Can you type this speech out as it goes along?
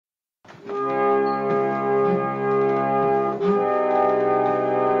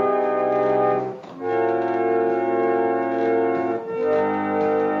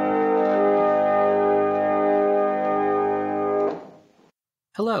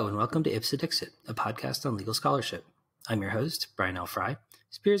Hello, and welcome to Ipsa Dixit, a podcast on legal scholarship. I'm your host, Brian L. Fry,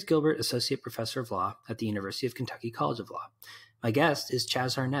 Spears Gilbert Associate Professor of Law at the University of Kentucky College of Law. My guest is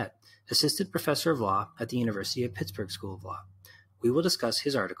Chaz Arnett, Assistant Professor of Law at the University of Pittsburgh School of Law. We will discuss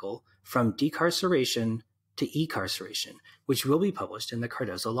his article, From Decarceration to E-carceration, which will be published in the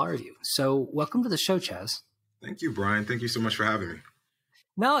Cardozo Law Review. So welcome to the show, Chaz. Thank you, Brian. Thank you so much for having me.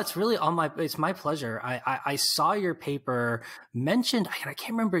 No, it's really it's my pleasure. I saw your paper mentioned, I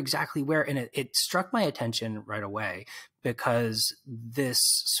can't remember exactly where, and it struck my attention right away because this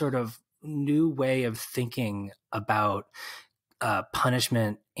sort of new way of thinking about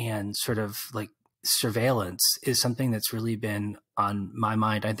punishment and sort of like surveillance is something that's really been on my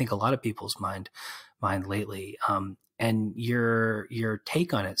mind. I think a lot of people's mind lately. And your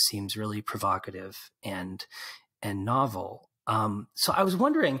take on it seems really provocative and novel. So I was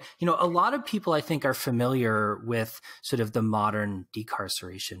wondering, a lot of people I think are familiar with sort of the modern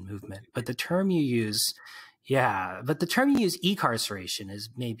decarceration movement, but the term you use, e-carceration is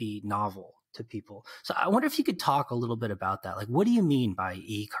maybe novel to people. So I wonder if you could talk a little bit about that. Like, what do you mean by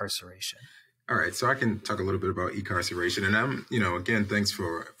e-carceration? All right, so I can talk a little bit about e-carceration, and I'm, again, thanks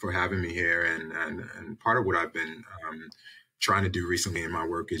for having me here. And part of what I've been trying to do recently in my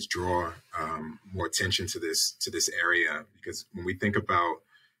work is draw more attention to this area, because when we think about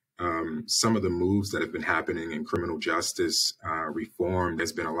some of the moves that have been happening in criminal justice reform,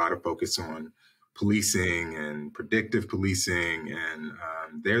 there's been a lot of focus on policing and predictive policing, and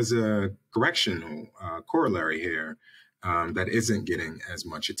there's a correctional corollary here that isn't getting as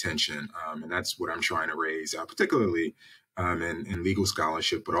much attention, and that's what I'm trying to raise, particularly in legal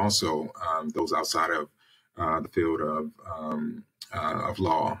scholarship, but also those outside of the field of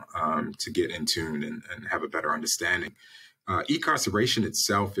law to get in tune and have a better understanding. E-carceration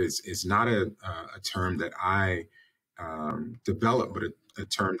itself is not a term that I developed, but a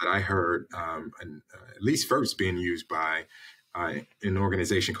term that I heard at least first being used by an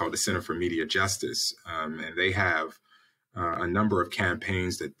organization called the Center for Media Justice, and they have a number of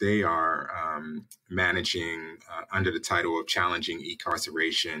campaigns that they are managing under the title of Challenging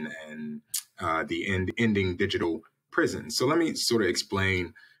E-carceration and the Ending Digital Prison. So let me sort of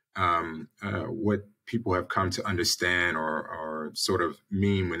explain what people have come to understand or sort of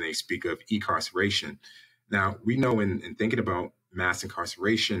mean when they speak of e-carceration. Now, we know in thinking about mass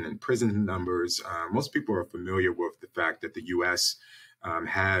incarceration and prison numbers, most people are familiar with the fact that the U.S.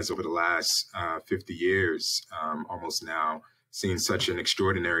 Has, over the last 50 years, almost now, seen such an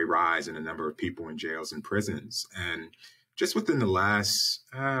extraordinary rise in the number of people in jails and prisons. And just within the last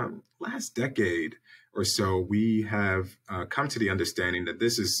decade or so, we have come to the understanding that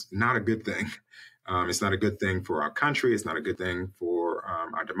this is not a good thing. It's not a good thing for our country. It's not a good thing for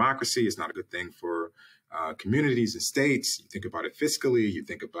our democracy. It's not a good thing for communities and states. You think about it fiscally, you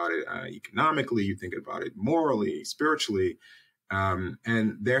think about it economically, you think about it morally, spiritually.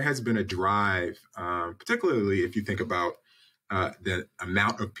 And there has been a drive, particularly if you think about the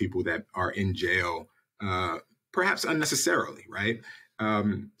amount of people that are in jail, perhaps unnecessarily, right?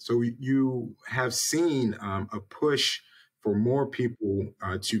 So you have seen a push for more people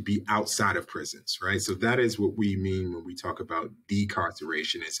to be outside of prisons, right? So that is what we mean when we talk about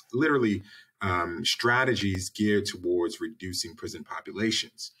decarceration. It's literally strategies geared towards reducing prison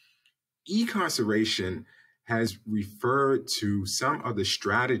populations. E-carceration has referred to some of the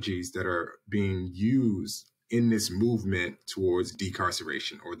strategies that are being used in this movement towards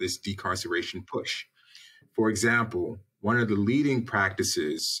decarceration or this decarceration push. For example, one of the leading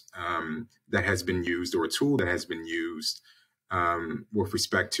practices that has been used, or a tool that has been used with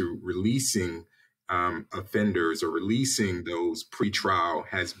respect to releasing offenders or releasing those pretrial,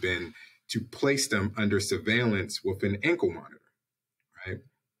 has been to place them under surveillance with an ankle monitor, right?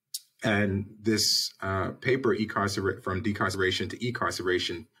 And this paper, From Decarceration to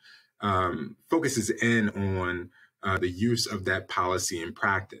E-carceration, focuses in on the use of that policy in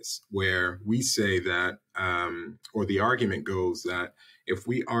practice, where we say that, or the argument goes that if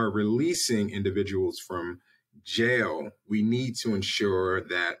we are releasing individuals from jail, we need to ensure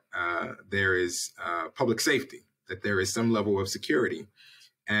that there is public safety, that there is some level of security.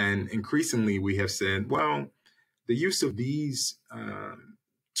 And increasingly, we have said, well, the use of these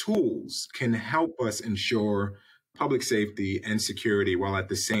tools can help us ensure public safety and security while at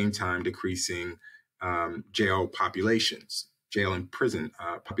the same time decreasing jail and prison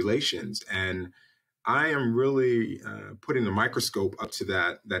populations. And I am really putting the microscope up to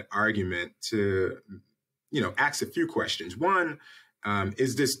that argument to, ask a few questions. One,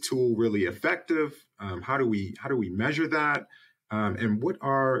 is this tool really effective? How do we measure that? And what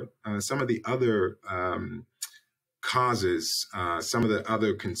are some of the other causes some of the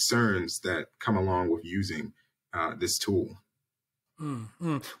other concerns that come along with using this tool.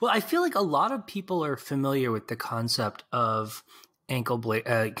 Well, I feel like a lot of people are familiar with the concept of kind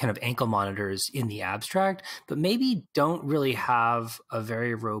of ankle monitors in the abstract, but maybe don't really have a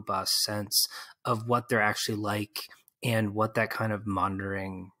very robust sense of what they're actually like and what that kind of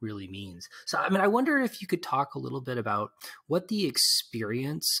monitoring really means. So, I mean, I wonder if you could talk a little bit about what the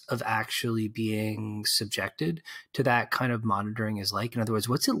experience of actually being subjected to that kind of monitoring is like. In other words,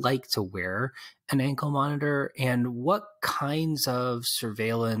 what's it like to wear an ankle monitor, and what kinds of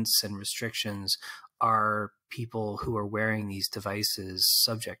surveillance and restrictions are people who are wearing these devices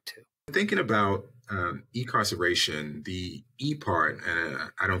subject to? Thinking about e-carceration, the E part, and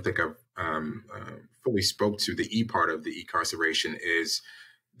I don't think I've fully spoke to the E part of the e-carceration, is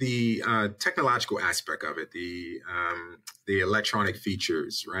the technological aspect of it, the electronic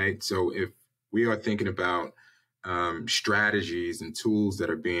features, right? So if we are thinking about strategies and tools that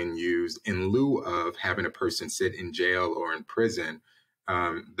are being used in lieu of having a person sit in jail or in prison,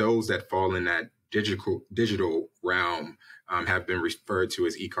 those that fall in that digital realm have been referred to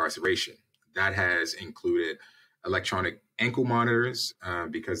as e-carceration. That has included electronic ankle monitors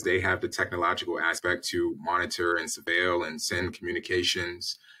because they have the technological aspect to monitor and surveil and send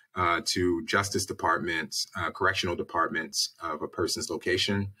communications to justice departments, correctional departments of a person's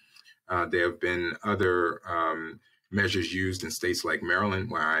location. There have been other measures used in states like Maryland,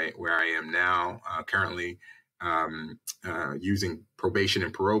 where I am now currently, using probation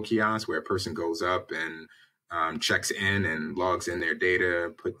and parole kiosks, where a person goes up and checks in and logs in their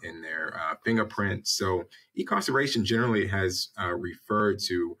data, put in their fingerprints. So e-carceration generally has referred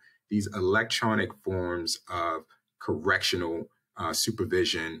to these electronic forms of correctional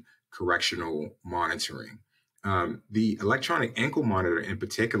supervision, correctional monitoring. The electronic ankle monitor in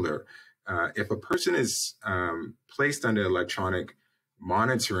particular, if a person is placed under electronic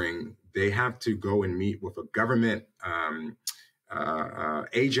monitoring, they have to go and meet with a government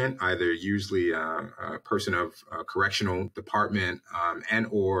agent, either usually a person of a correctional department and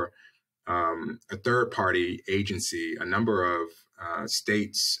or a third party agency. A number of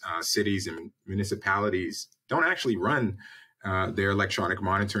states, cities, and municipalities don't actually run their electronic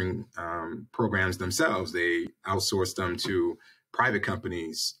monitoring programs themselves. They outsource them to private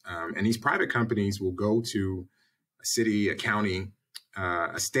companies. And these private companies will go to a city, a county,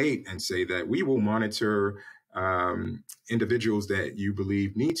 a state, and say that we will monitor individuals that you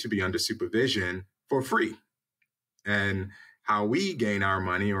believe need to be under supervision for free. And how we gain our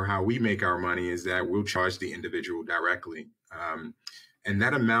money, or how we make our money, is that we'll charge the individual directly. And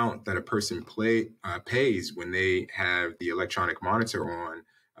that amount that a person pays when they have the electronic monitor on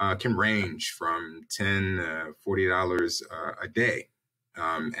can range from $10 to $40 a day.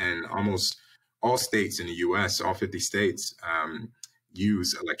 And almost all states in the U.S., all 50 states,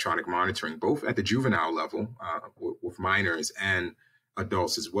 use electronic monitoring, both at the juvenile level with minors and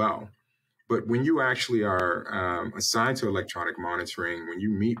adults as well. But when you actually are assigned to electronic monitoring, when you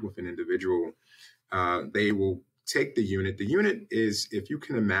meet with an individual, they will take the unit. The unit is, if you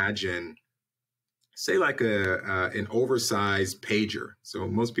can imagine, say like an oversized pager. So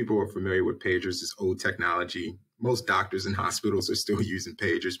most people are familiar with pagers. It's old technology. Most doctors and hospitals are still using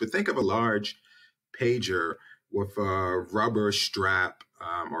pagers. But think of a large pager with a rubber strap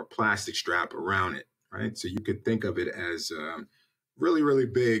or plastic strap around it, right? So you could think of it as a really, really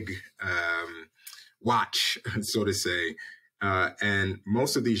big watch, so to say. And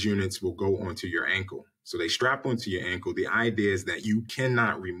most of these units will go onto your ankle. So they strap onto your ankle. The idea is that you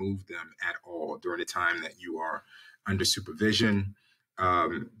cannot remove them at all during the time that you are under supervision.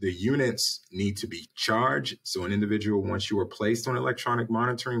 The units need to be charged. So an individual, once you are placed on electronic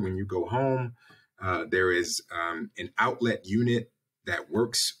monitoring, when you go home, there is an outlet unit that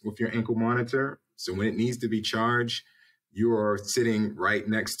works with your ankle monitor. So when it needs to be charged, you are sitting right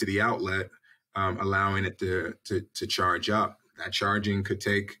next to the outlet, allowing it to charge up. That charging could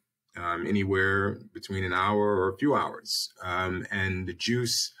take anywhere between an hour or a few hours. And the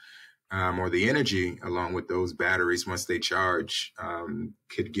juice or the energy along with those batteries, once they charge,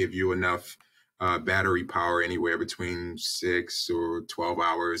 could give you enough battery power anywhere between 6 or 12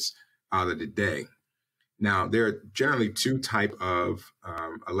 hours out of the day. Now, there are generally two types of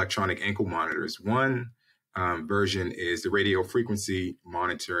electronic ankle monitors. One version is the radio frequency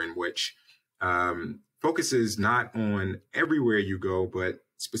monitor, in which focuses not on everywhere you go, but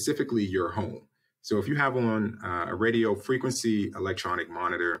specifically your home. So if you have on a radio frequency electronic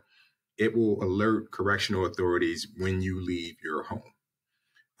monitor, it will alert correctional authorities when you leave your home.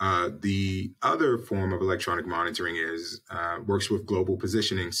 The other form of electronic monitoring works with global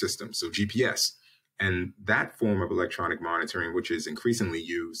positioning systems, so GPS. And that form of electronic monitoring, which is increasingly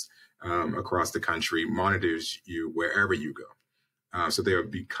used across the country, monitors you wherever you go. So there will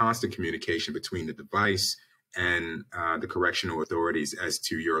be constant communication between the device and the correctional authorities as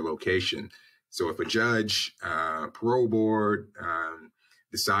to your location. So if a judge, parole board,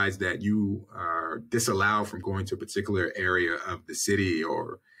 decides that you are disallowed from going to a particular area of the city,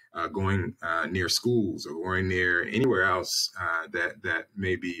 or going near schools, or going near anywhere else that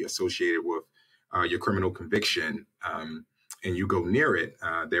may be associated with your criminal conviction, and you go near it,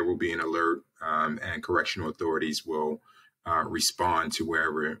 there will be an alert, and correctional authorities will respond to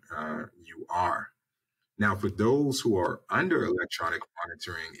wherever you are. Now, for those who are under electronic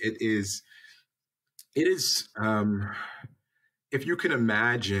monitoring, it is if you can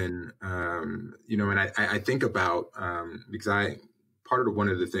imagine, and I think about, because one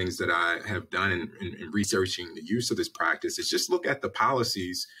of the things that I have done in researching the use of this practice is just look at the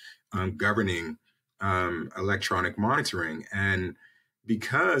policies governing electronic monitoring. And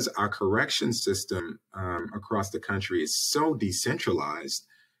because our correction system across the country is so decentralized,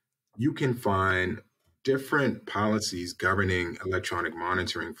 you can find different policies governing electronic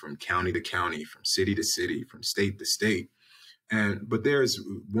monitoring from county to county, from city to city, from state to state. But there's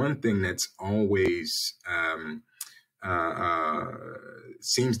one thing that's always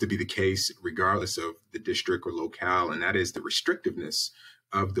seems to be the case, regardless of the district or locale, and that is the restrictiveness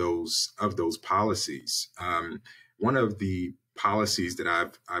of those policies. One of the policies that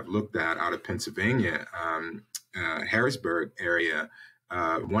I've looked at out of Pennsylvania, Harrisburg area,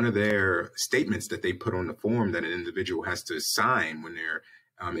 one of their statements that they put on the form that an individual has to sign when they're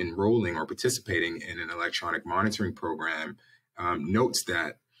enrolling or participating in an electronic monitoring program notes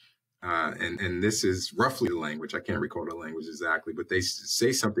that, and this is roughly the language, I can't recall the language exactly, but they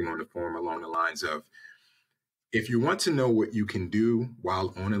say something on the form along the lines of, if you want to know what you can do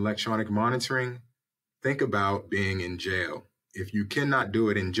while on electronic monitoring, think about being in jail. If you cannot do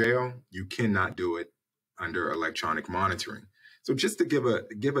it in jail, you cannot do it under electronic monitoring. So just to give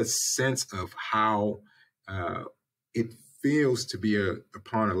a sense of how it feels to be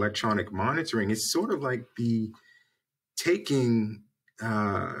upon electronic monitoring, it's sort of like taking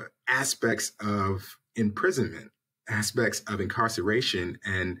aspects of imprisonment, aspects of incarceration,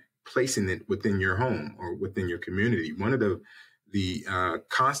 and placing it within your home or within your community. One of the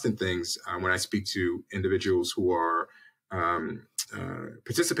constant things when I speak to individuals who are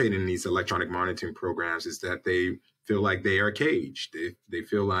participating in these electronic monitoring programs is that they feel like they are caged. They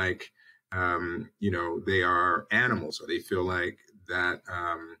feel like, they are animals, or they feel like that,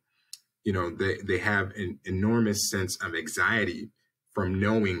 they have an enormous sense of anxiety from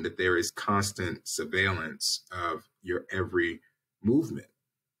knowing that there is constant surveillance of your every movement.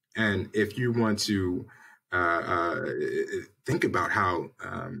 And if you want to think about how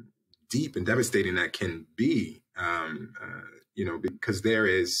deep and devastating that can be, because there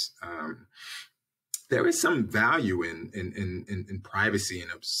is some value in privacy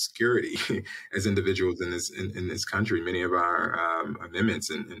and obscurity as individuals in this country. Many of our amendments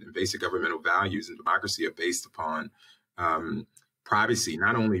and basic governmental values and democracy are based upon privacy,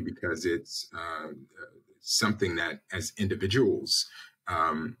 not only because it's something that as individuals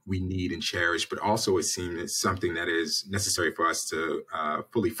we need and cherish, but also it seems it's something that is necessary for us to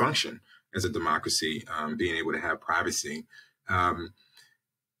fully function as a democracy, being able to have privacy.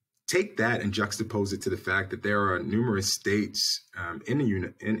 Take that and juxtapose it to the fact that there are numerous states in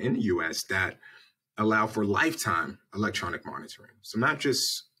the U.S. that allow for lifetime electronic monitoring. So not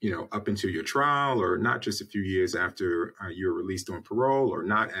just, up until your trial, or not just a few years after you're released on parole, or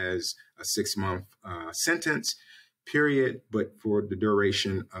not as a 6-month sentence period, but for the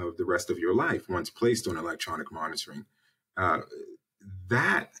duration of the rest of your life once placed on electronic monitoring.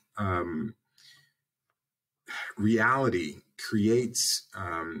 That reality creates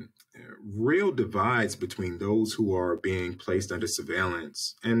real divides between those who are being placed under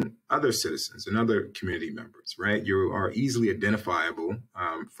surveillance and other citizens and other community members, right? You are easily identifiable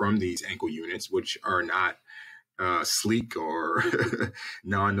from these ankle units, which are not sleek or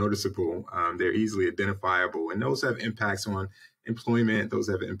non-noticeable. They're easily identifiable, and those have impacts on employment. Those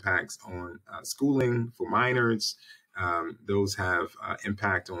have impacts on schooling for minors. Those have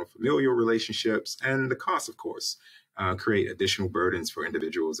impact on familial relationships, and the cost, of course, create additional burdens for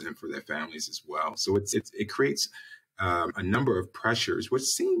individuals and for their families as well. So it creates a number of pressures which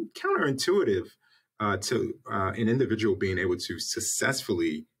seem counterintuitive to an individual being able to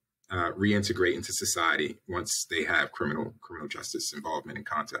successfully reintegrate into society once they have criminal justice involvement and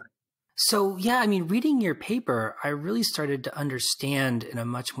contact. So, yeah, I mean, reading your paper, I really started to understand in a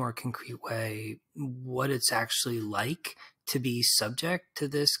much more concrete way what it's actually like to be subject to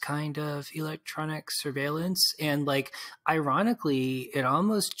this kind of electronic surveillance. And like, ironically, it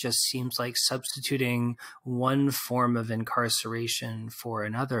almost just seems like substituting one form of incarceration for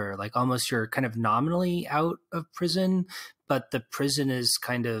another. Like almost you're kind of nominally out of prison, but the prison is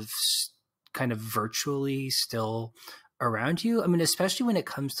kind of virtually still around you. I mean, especially when it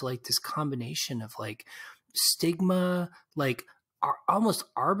comes to like this combination of like stigma, like almost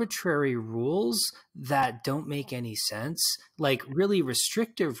arbitrary rules that don't make any sense, like really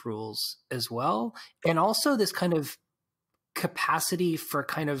restrictive rules as well. And also this kind of capacity for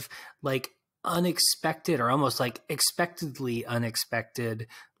kind of like unexpected or almost like expectedly unexpected,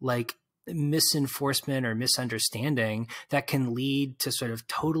 like misenforcement or misunderstanding that can lead to sort of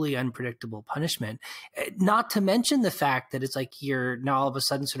totally unpredictable punishment. Not to mention the fact that it's like you're now all of a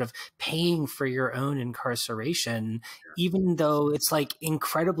sudden sort of paying for your own incarceration, even though it's like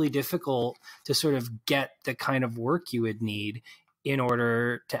incredibly difficult to sort of get the kind of work you would need in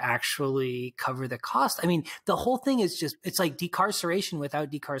order to actually cover the cost. I mean, the whole thing is just, it's like decarceration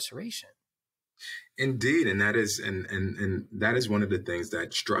without decarceration. Indeed, and that is and that is one of the things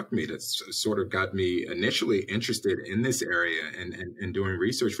that struck me, that sort of got me initially interested in this area and doing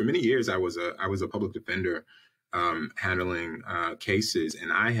research. For many years, I was a public defender, handling cases,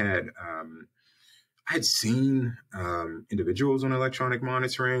 and I had seen individuals on electronic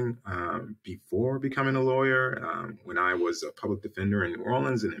monitoring before becoming a lawyer. When I was a public defender in New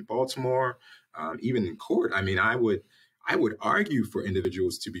Orleans and in Baltimore, even in court, I mean, I would argue for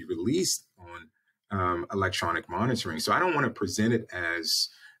individuals to be released on electronic monitoring. So I don't want to present it as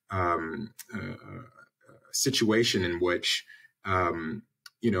a situation in which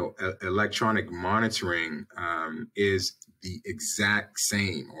electronic monitoring is the exact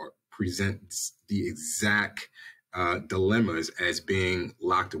same or presents the exact dilemmas as being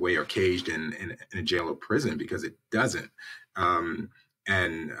locked away or caged in a jail or prison, because it doesn't.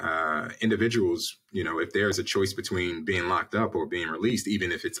 And individuals, if there's a choice between being locked up or being released,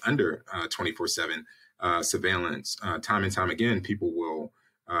 even if it's under 24/7 surveillance, time and time again, people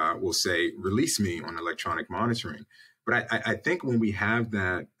will say, release me on electronic monitoring. But I think when we have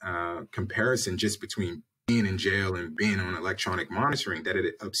that comparison just between being in jail and being on electronic monitoring, that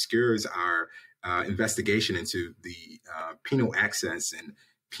it obscures our investigation into the penal access and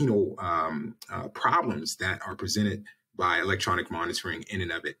penal problems that are presented by electronic monitoring in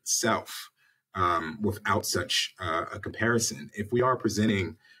and of itself, without such a comparison. If we are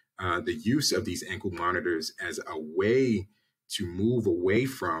presenting the use of these ankle monitors as a way to move away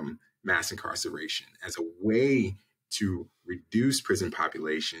from mass incarceration, as a way to reduce prison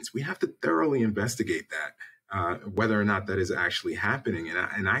populations, we have to thoroughly investigate that, whether or not that is actually happening.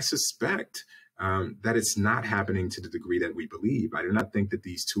 And I suspect that it's not happening to the degree that we believe. I do not think that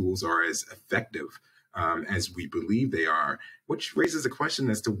these tools are as effective as we believe they are, which raises a question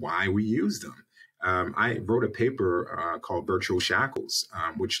as to why we use them. I wrote a paper called Virtual Shackles,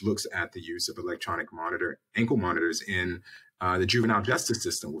 which looks at the use of electronic ankle monitors in the juvenile justice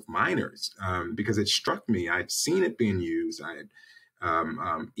system with minors, because it struck me. I'd seen it being used. I had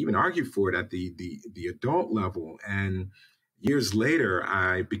even argued for it at the adult level. And years later,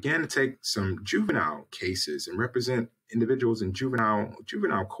 I began to take some juvenile cases and represent individuals in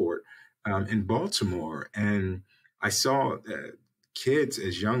juvenile court in Baltimore. And I saw kids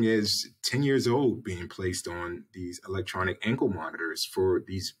as young as 10 years old being placed on these electronic ankle monitors for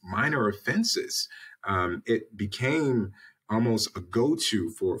these minor offenses. It became almost a go-to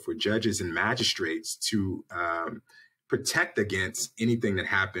for judges and magistrates to protect against anything that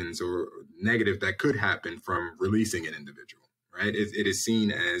happens or negative that could happen from releasing an individual, right? It is seen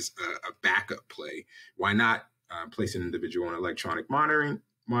as a backup play. Why not place an individual on electronic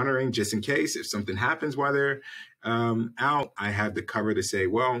monitoring just in case if something happens while they're out, I have the cover to say,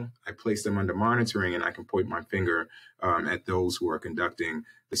 well, I placed them under monitoring and I can point my finger at those who are conducting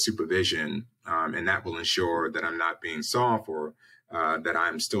the supervision, and that will ensure that I'm not being soft, or that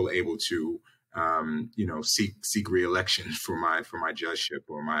I'm still able to seek re-election for my judgeship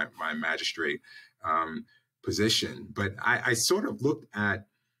or my magistrate position. But I sort of looked at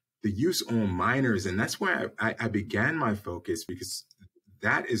the use on minors, and that's where I began my focus, because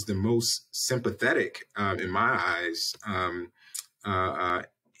that is the most sympathetic, in my eyes,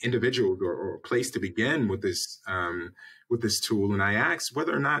 individual or place to begin with this tool. And I asked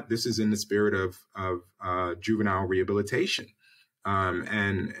whether or not this is in the spirit of juvenile rehabilitation.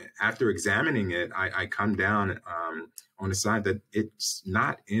 And after examining it, I come down on the side that it's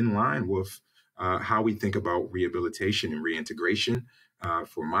not in line with how we think about rehabilitation and reintegration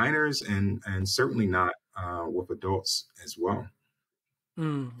for minors, and certainly not with adults as well.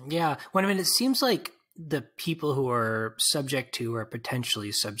 Yeah. Well, I mean, it seems like the people who are subject to or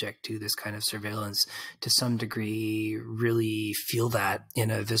potentially subject to this kind of surveillance to some degree really feel that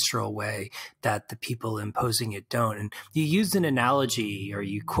in a visceral way that the people imposing it don't. And you used an analogy, or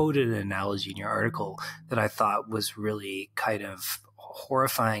you quoted an analogy in your article that I thought was really kind of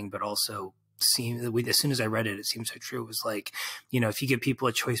horrifying, but also as soon as I read it, it seemed so true. It was like, if you give people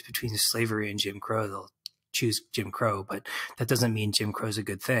a choice between slavery and Jim Crow, they'll choose Jim Crow, but that doesn't mean Jim Crow is a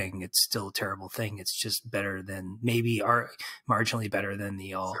good thing. It's still a terrible thing. It's just better than, maybe marginally better than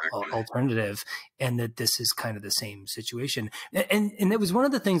the alternative, and that this is kind of the same situation. And it was one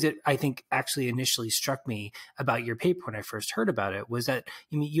of the things that I think actually initially struck me about your paper when I first heard about it, was that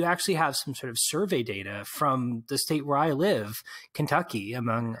you actually have some sort of survey data from the state where I live, Kentucky,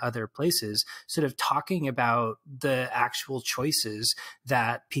 among other places, sort of talking about the actual choices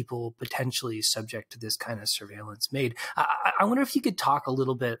that people potentially subject to this kind of surveillance made. I wonder if you could talk a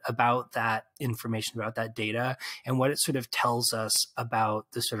little bit about that information, about that data, and what it sort of tells us about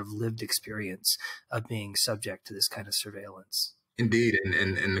the sort of lived experience of being subject to this kind of surveillance. Indeed,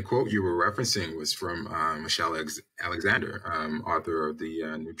 and the quote you were referencing was from Michelle Alexander, author of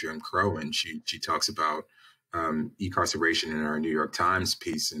the New Jim Crow, and she talks about E-carceration in her New York Times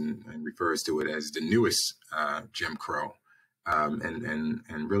piece, and refers to it as the newest Jim Crow,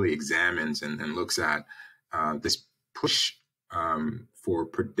 and really examines and looks at this push for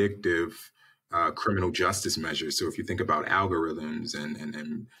predictive criminal justice measures. So if you think about algorithms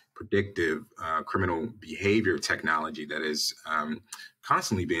and predictive criminal behavior technology that is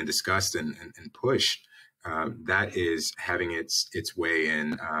constantly being discussed and pushed, that is having its way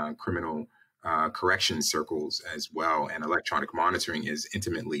in criminal correction circles as well. And electronic monitoring is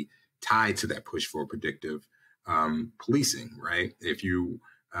intimately tied to that push for predictive policing, right?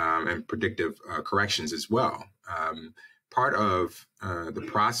 And predictive corrections as well. Part of the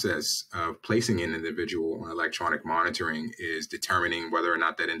process of placing an individual on electronic monitoring is determining whether or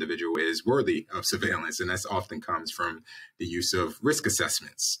not that individual is worthy of surveillance, and that often comes from the use of risk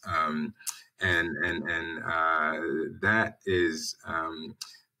assessments. That is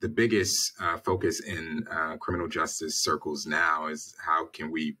the biggest focus in criminal justice circles now, is how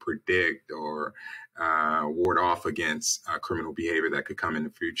can we predict or ward off against criminal behavior that could come in the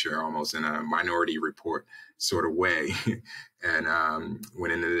future, almost in a Minority Report sort of way. And when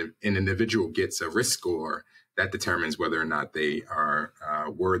an individual gets a risk score, that determines whether or not they are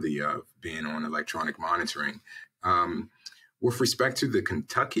worthy of being on electronic monitoring. With respect to the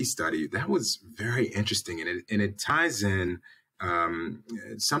Kentucky study, that was very interesting, and it ties in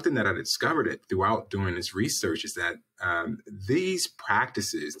something that I discovered throughout doing this research, is that these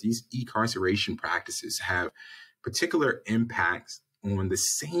practices, these e-carceration practices, have particular impacts on the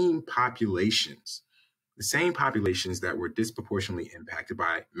same populations that were disproportionately impacted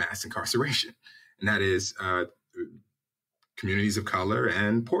by mass incarceration. And that is communities of color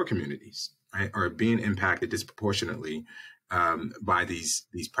and poor communities, right, are being impacted disproportionately by these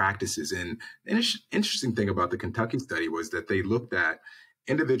practices. And an interesting thing about the Kentucky study was that they looked at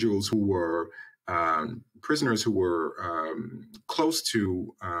individuals who were prisoners who were close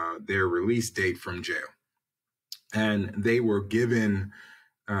to their release date from jail. And they were given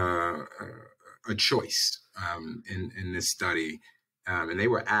a choice in this study. And they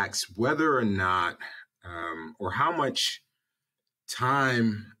were asked whether or not, or how much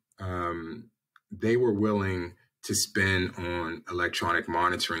time they were willing to spend on electronic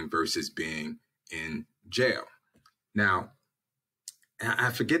monitoring versus being in jail. Now,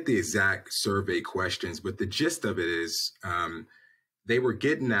 I forget the exact survey questions, but the gist of it is they were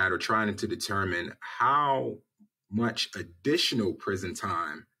getting at or trying to determine how much additional prison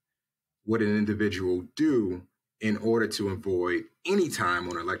time would an individual do in order to avoid any time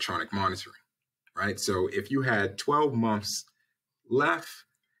on electronic monitoring, right? So if you had 12 months left,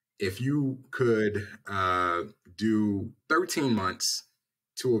 if you could do 13 months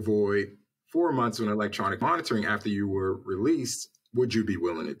to avoid 4 months on electronic monitoring after you were released, would you be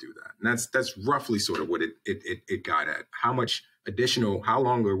willing to do that? And that's roughly sort of what it got at. How much additional, how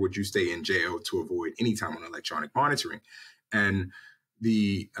longer would you stay in jail to avoid any time on electronic monitoring? And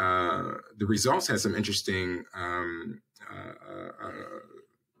the results had some interesting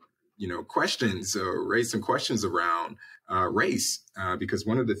questions, raised some questions around race, because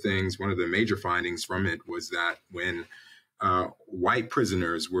one of the major findings from it was that when white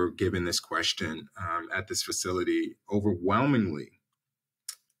prisoners were given this question at this facility, overwhelmingly,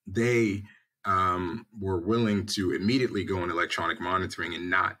 they were willing to immediately go on electronic monitoring and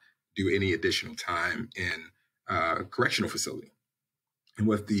not do any additional time in a correctional facility. And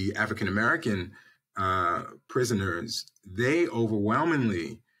with the African-American prisoners, they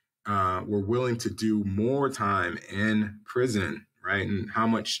overwhelmingly were willing to do more time in prison, right? And how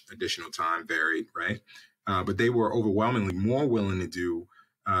much additional time varied, right? But they were overwhelmingly more willing to do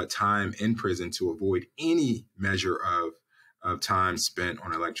time in prison to avoid any measure of time spent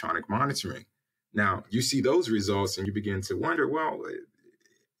on electronic monitoring. Now, you see those results and you begin to wonder, well,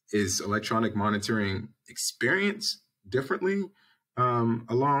 is electronic monitoring experienced differently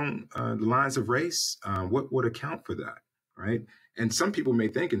along the lines of race? What would account for that, right? And some people may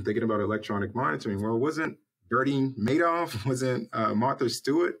think, in thinking about electronic monitoring, well, wasn't Bertie Madoff, wasn't Martha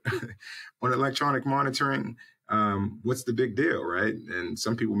Stewart on electronic monitoring? What's the big deal, right? And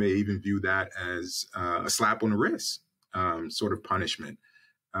some people may even view that as a slap on the wrist sort of punishment.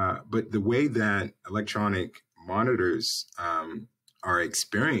 But the way that electronic monitors are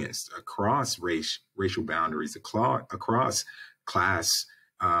experienced across racial boundaries, across class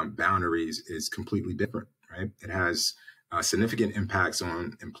boundaries is completely different, right? It has significant impacts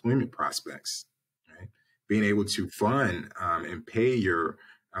on employment prospects, right? Being able to fund and pay your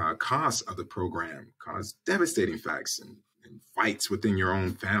costs of the program cause devastating effects and fights within your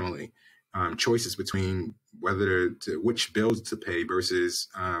own family, choices between which bills to pay versus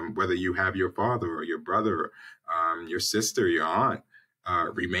whether you have your father or your brother, your sister, your aunt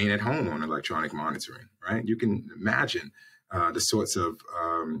remain at home on electronic monitoring, right? You can imagine the sorts of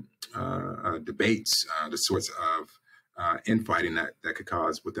debates, the sorts of infighting that could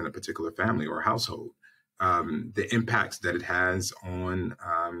cause within a particular family or household, the impacts that it has on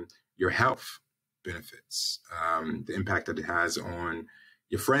your health benefits, the impact that it has on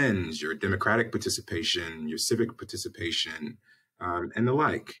your friends, your democratic participation, your civic participation, and the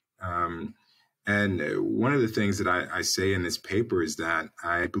like. And one of the things that I say in this paper is that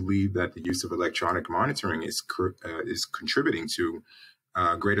I believe that the use of electronic monitoring is contributing to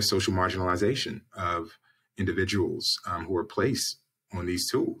greater social marginalization of individuals who are placed on these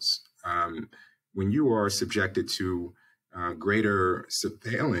tools. When you are subjected to greater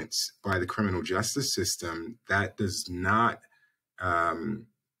surveillance by the criminal justice system, that does not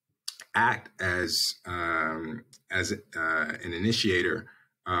act as an initiator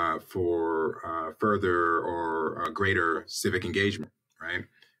for further or greater civic engagement, right?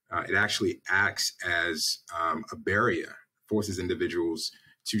 It actually acts as a barrier, forces individuals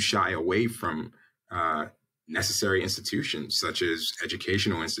to shy away from necessary institutions such as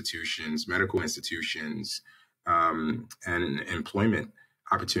educational institutions, medical institutions, and employment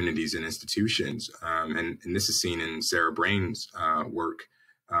opportunities in institutions. And this is seen in Sarah Brain's work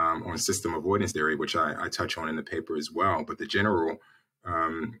on system avoidance theory, which I touch on in the paper as well. But the general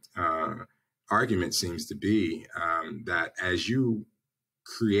argument seems to be that as you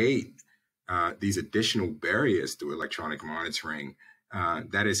create these additional barriers through electronic monitoring,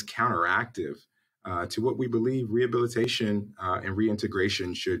 that is counteractive to what we believe rehabilitation and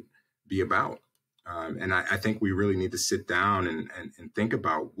reintegration should be about. And I think we really need to sit down and think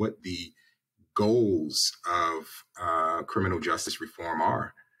about what the goals of criminal justice reform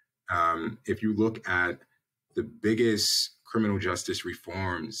are. If you look at the biggest criminal justice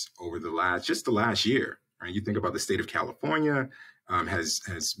reforms over the last year, right? You think about the state of California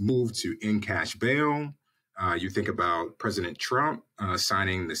has moved to in-cash bail. You think about President Trump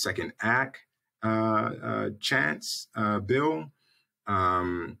signing the Second Act chance bill.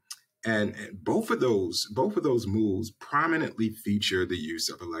 And both of those moves prominently feature the use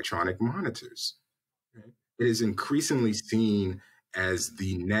of electronic monitors. Right? It is increasingly seen as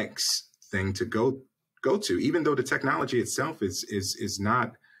the next thing to go to, even though the technology itself is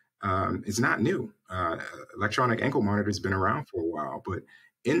not new. Electronic ankle monitor has been around for a while, but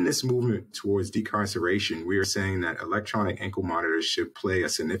in this movement towards decarceration, we are saying that electronic ankle monitors should play a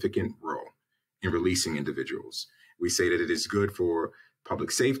significant role in releasing individuals. We say that it is good for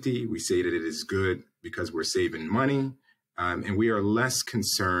public safety. We say that it is good because we're saving money, and we are less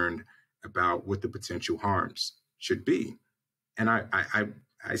concerned about what the potential harms should be. And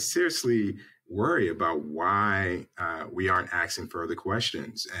I seriously worry about why we aren't asking further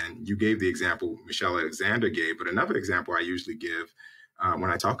questions. And you gave the example Michelle Alexander gave, but another example I usually give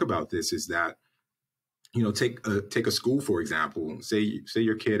when I talk about this is that, you know, take a school, for example. Say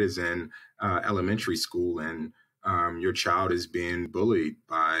your kid is in elementary school and your child is being bullied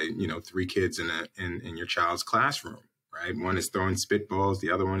by, you know, 3 kids in your child's classroom, right? One is throwing spitballs,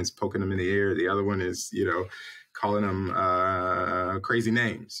 the other one is poking them in the ear, the other one is, you know, calling them crazy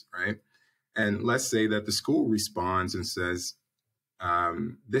names, right? And let's say that the school responds and says,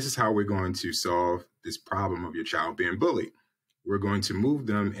 this is how we're going to solve this problem of your child being bullied. We're going to move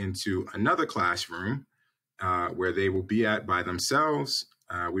them into another classroom where they will be at by themselves.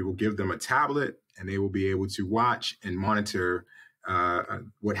 We will give them a tablet and they will be able to watch and monitor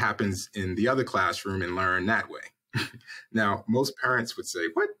what happens in the other classroom and learn that way. Now, most parents would say,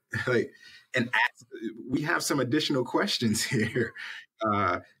 "What?" like, and ask, we have some additional questions here.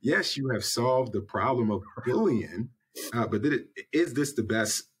 Yes, you have solved the problem of bullying, but is this the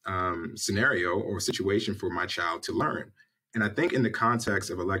best scenario or situation for my child to learn? And I think in the context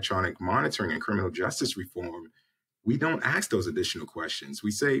of electronic monitoring and criminal justice reform, we don't ask those additional questions.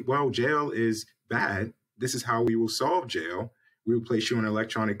 We say, well, jail is bad. This is how we will solve jail. We will place you on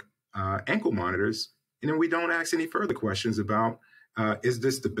electronic ankle monitors. And then we don't ask any further questions about, is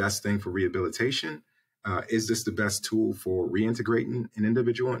this the best thing for rehabilitation? Is this the best tool for reintegrating an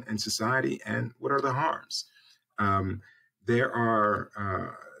individual in society? And what are the harms? There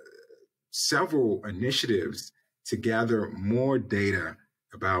are several initiatives to gather more data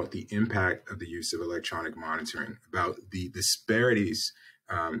about the impact of the use of electronic monitoring, about the disparities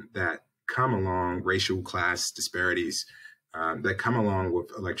that come along, racial class disparities that come along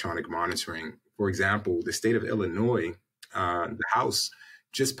with electronic monitoring. For example, the state of Illinois, the House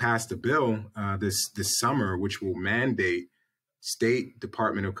just passed a bill this summer, which will mandate state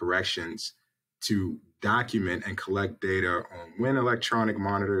Department of Corrections to document and collect data on when electronic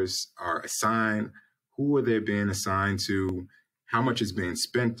monitors are assigned, who are they being assigned to, how much is being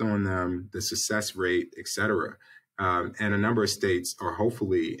spent on them, the success rate, et cetera. And a number of states are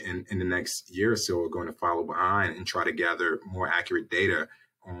hopefully in the next year or so are going to follow behind and try to gather more accurate data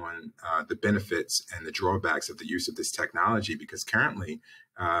on the benefits and the drawbacks of the use of this technology, because currently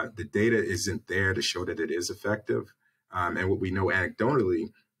the data isn't there to show that it is effective. And what we know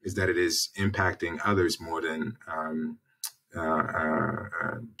anecdotally is that it is impacting others more than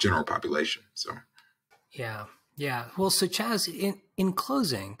general population. So, yeah. Yeah. Well, so Chaz, in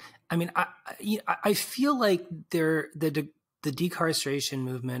closing, I mean, I feel like the decarceration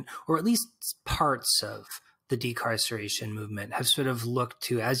movement, or at least parts of the decarceration movement, have sort of looked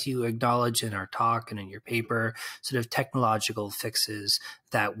to, as you acknowledge in our talk and in your paper, sort of technological fixes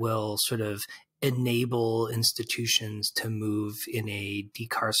that will sort of enable institutions to move in a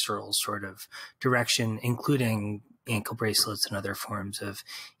decarceral sort of direction, including ankle bracelets and other forms of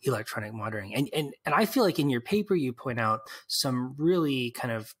electronic monitoring. And I feel like in your paper, you point out some really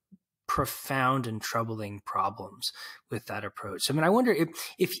kind of profound and troubling problems with that approach. I mean, I wonder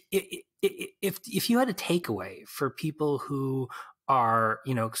if you had a takeaway for people who are,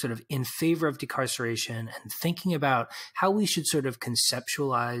 you know, sort of in favor of decarceration and thinking about how we should sort of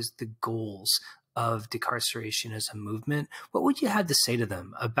conceptualize the goals of decarceration as a movement, what would you have to say to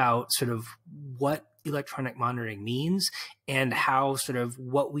them about sort of what electronic monitoring means and how sort of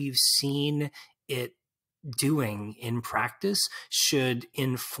what we've seen it doing in practice should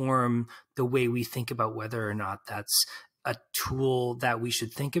inform the way we think about whether or not that's a tool that we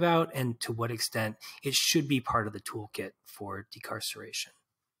should think about, and to what extent it should be part of the toolkit for decarceration?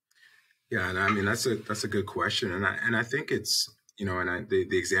 Yeah, and I mean that's a good question, and I think it's, you know, and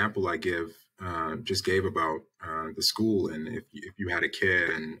the example I just gave about the school, and if you had a kid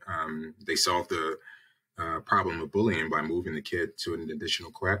and they solved the problem of bullying by moving the kid to an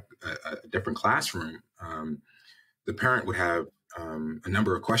additional a different classroom, the parent would have a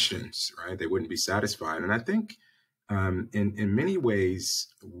number of questions, right? They wouldn't be satisfied, and I think in many ways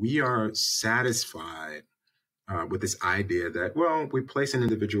we are satisfied with this idea that, well, we place an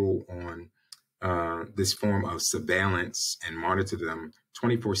individual on this form of surveillance and monitor them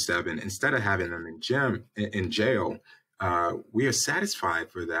 24/7 instead of having them in jail. We are satisfied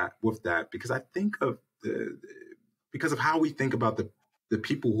with that because I think of because of how we think about the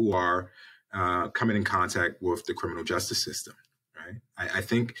people who are coming in contact with the criminal justice system, right? I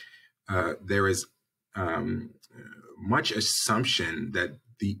think there is much assumption that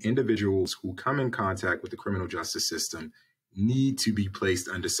the individuals who come in contact with the criminal justice system need to be placed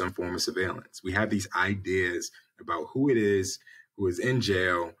under some form of surveillance. We have these ideas about who it is who is in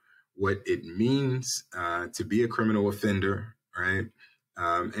jail, what it means to be a criminal offender, right?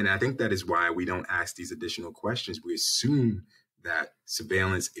 And I think that is why we don't ask these additional questions. We assume that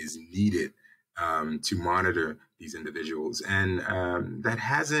surveillance is needed to monitor these individuals, and that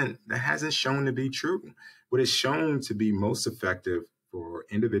hasn't shown to be true. What is shown to be most effective for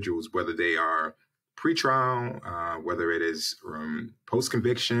individuals, whether they are pretrial, whether it is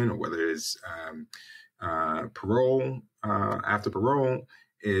post-conviction, or whether it is parole, after parole,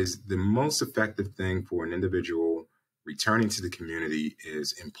 is the most effective thing for an individual returning to the community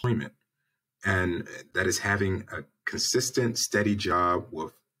is employment. And that is having a consistent, steady job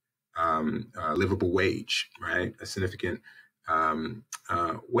with a livable wage, right? A significant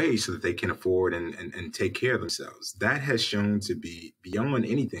wage so that they can afford and take care of themselves. That has shown to be beyond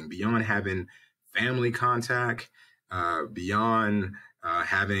anything, beyond having family contact, beyond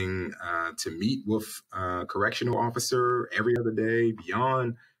having to meet with a correctional officer every other day,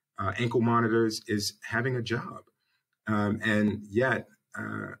 beyond ankle monitors, is having a job. And yet,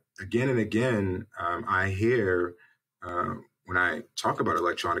 again and again, I hear when I talk about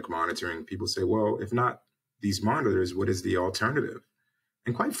electronic monitoring, people say, well, if not these monitors, what is the alternative?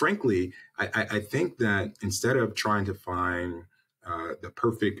 And quite frankly, I think that instead of trying to find the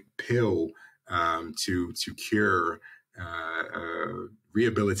perfect pill to cure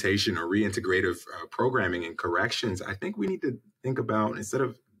rehabilitation or reintegrative programming and corrections, I think we need to think about, instead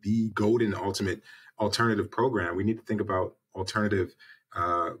of the golden ultimate alternative program, we need to think about alternative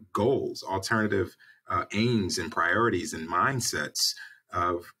goals, alternative aims and priorities and mindsets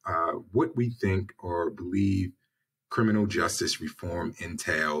of what we think or believe criminal justice reform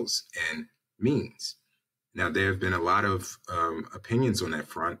entails and means. Now, there have been a lot of opinions on that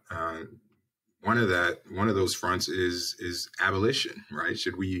front. One of those fronts is abolition, right?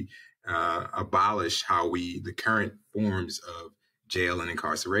 Should we abolish the current forms of jail and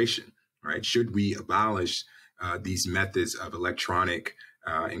incarceration, right? Should we abolish these methods of electronic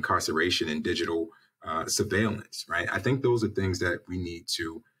incarceration and digital surveillance, right? I think those are things that we need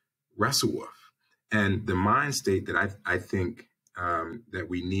to wrestle with. And the mind state that I think that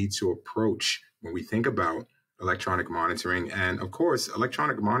we need to approach when we think about electronic monitoring, and of course,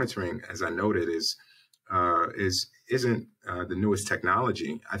 electronic monitoring, as I noted, isn't the newest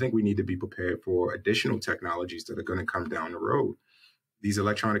technology. I think we need to be prepared for additional technologies that are going to come down the road. These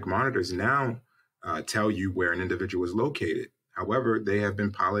electronic monitors now tell you where an individual is located. However, they have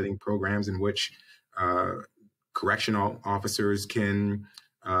been piloting programs in which correctional officers can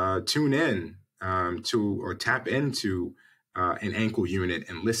tune in to or tap into an ankle unit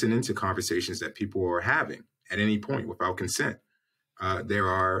and listen into conversations that people are having at any point without consent. There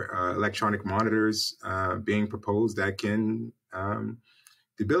are electronic monitors being proposed that can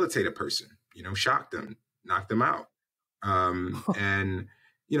debilitate a person, shock them, knock them out. And,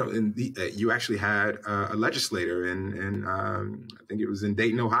 you actually had a legislator in I think it was in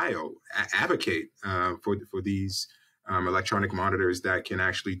Dayton, Ohio, advocate for these electronic monitors that can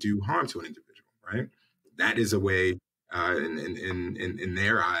actually do harm to an individual. Right, that is a way, in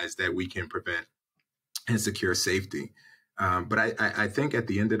their eyes, that we can prevent and secure safety. But I think at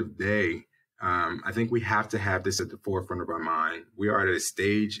the end of the day, I think we have to have this at the forefront of our mind. We are at a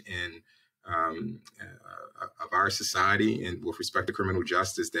stage in of our society, and with respect to criminal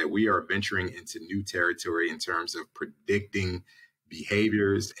justice, that we are venturing into new territory in terms of predicting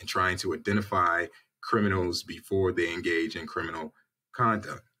behaviors and trying to identify criminals before they engage in criminal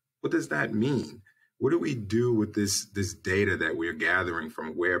conduct. What does that mean? What do we do with this data that we're gathering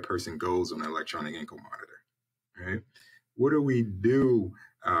from where a person goes on an electronic ankle monitor, right? What do we do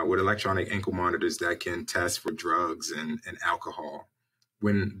with electronic ankle monitors that can test for drugs and alcohol?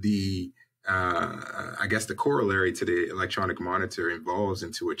 When I guess the corollary to the electronic monitor evolves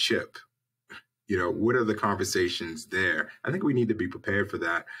into a chip, what are the conversations there? I think we need to be prepared for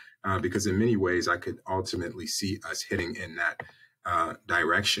that because in many ways I could ultimately see us hitting in that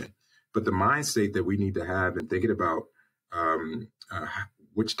direction. But the mind state that we need to have in thinking about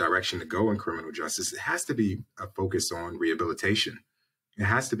which direction to go in criminal justice, it has to be a focus on rehabilitation. It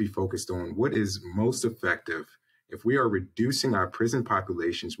has to be focused on what is most effective. If we are reducing our prison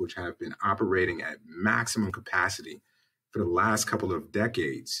populations, which have been operating at maximum capacity for the last couple of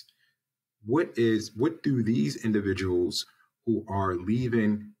decades, what do these individuals who are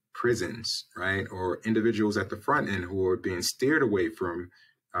leaving prisons, right, or individuals at the front end who are being steered away from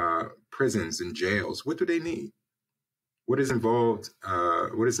prisons and jails, what do they need? What is involved?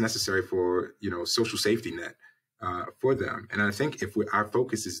 What is necessary for social safety net for them? And I think if our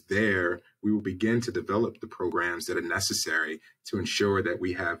focus is there, we will begin to develop the programs that are necessary to ensure that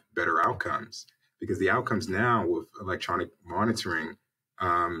we have better outcomes. Because the outcomes now with electronic monitoring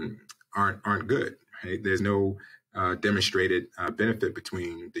aren't good. Right? There's no demonstrated benefit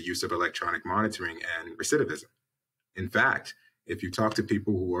between the use of electronic monitoring and recidivism. In fact, if you talk to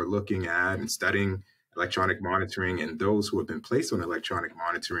people who are looking at and studying electronic monitoring and those who have been placed on electronic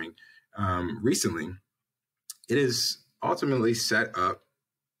monitoring recently, it is ultimately set up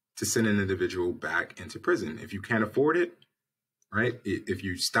to send an individual back into prison. If you can't afford it, right? If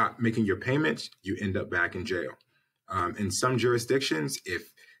you stop making your payments, you end up back in jail. In some jurisdictions,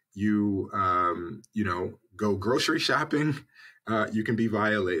 if you go grocery shopping, you can be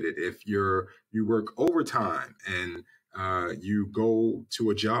violated. If you work overtime and you go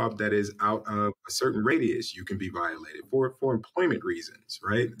to a job that is out of a certain radius, you can be violated for employment reasons,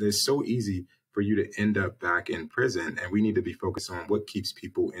 right? It's so easy for you to end up back in prison. And we need to be focused on what keeps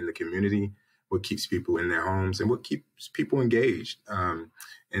people in the community, what keeps people in their homes and what keeps people engaged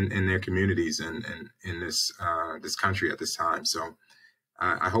in their communities and in this country at this time. So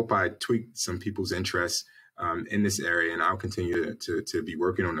I hope I tweaked some people's interests in this area, and I'll continue to be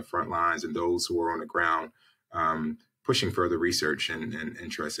working on the front lines and those who are on the ground, pushing further research and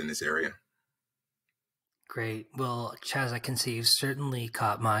interest in this area. Great. Well, Chaz, I can see you've certainly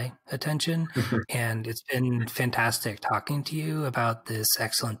caught my attention, and it's been fantastic talking to you about this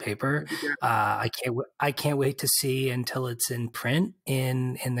excellent paper. I can't wait to see until it's in print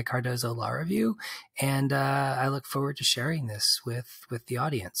in the Cardozo Law Review, and I look forward to sharing this with the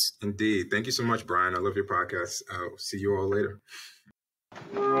audience. Indeed. Thank you so much, Brian. I love your podcast. I'll see you all later.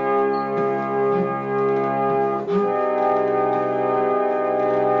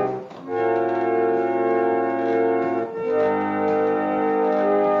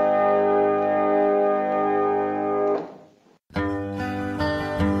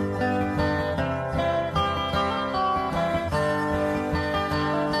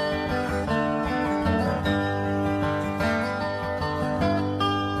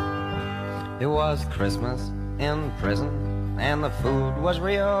 It was Christmas in prison, and the food was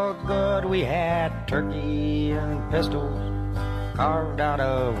real good. We had turkey and pistols carved out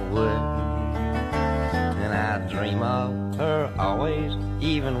of wood. And I dream of her always,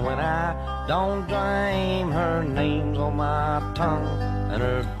 even when I don't dream. Her name's on my tongue, and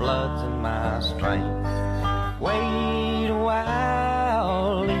her blood's in my strength. Wait a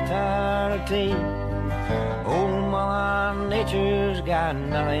while, eternity. Oh, my nature's got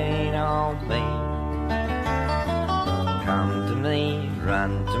nothing on me. Come to me,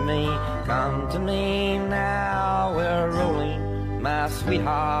 run to me, come to me now. We're rolling, my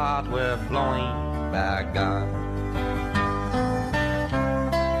sweetheart, we're flowing, by God.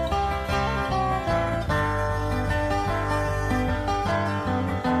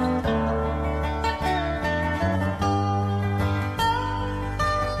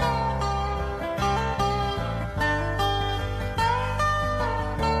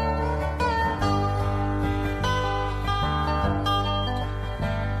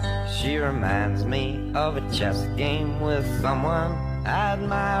 She reminds me of a chess game with someone I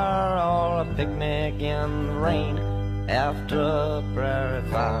admire, or a picnic in the rain after a prairie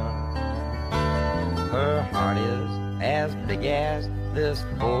fire. Her heart is as big as this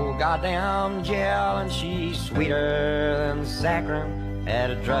whole goddamn jail, and she's sweeter than saccharin at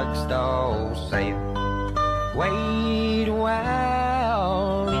a drugstore sale. Wait a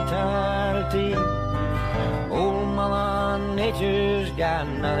while, eternity. Old Mother Nature's got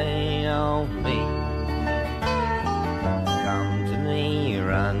nothing on me. Come to me,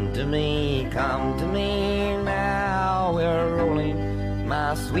 run to me, come to me now. We're rolling,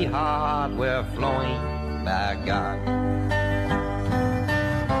 my sweetheart, we're flowing, by God.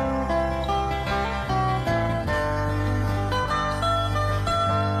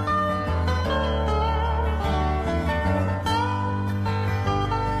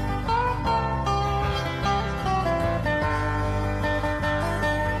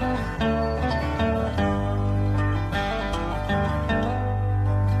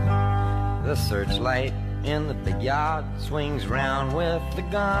 The searchlight in the big yard swings round with the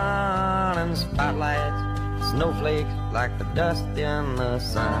gun, and spotlights, snowflakes like the dust in the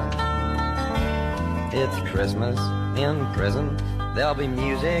sun. It's Christmas in prison, there'll be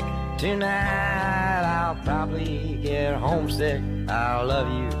music tonight. I'll probably get homesick, I'll love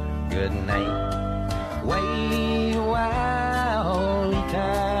you, good night. Wait a while,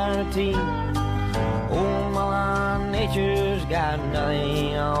 eternity. Oh, my nature's got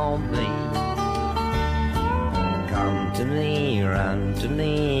nothing on me. Come to me, run to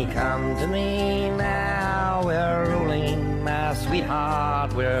me, come to me now. We're rolling, my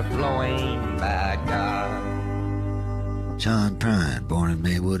sweetheart, we're flowing, by God. John Prine, born in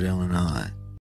Maywood, Illinois.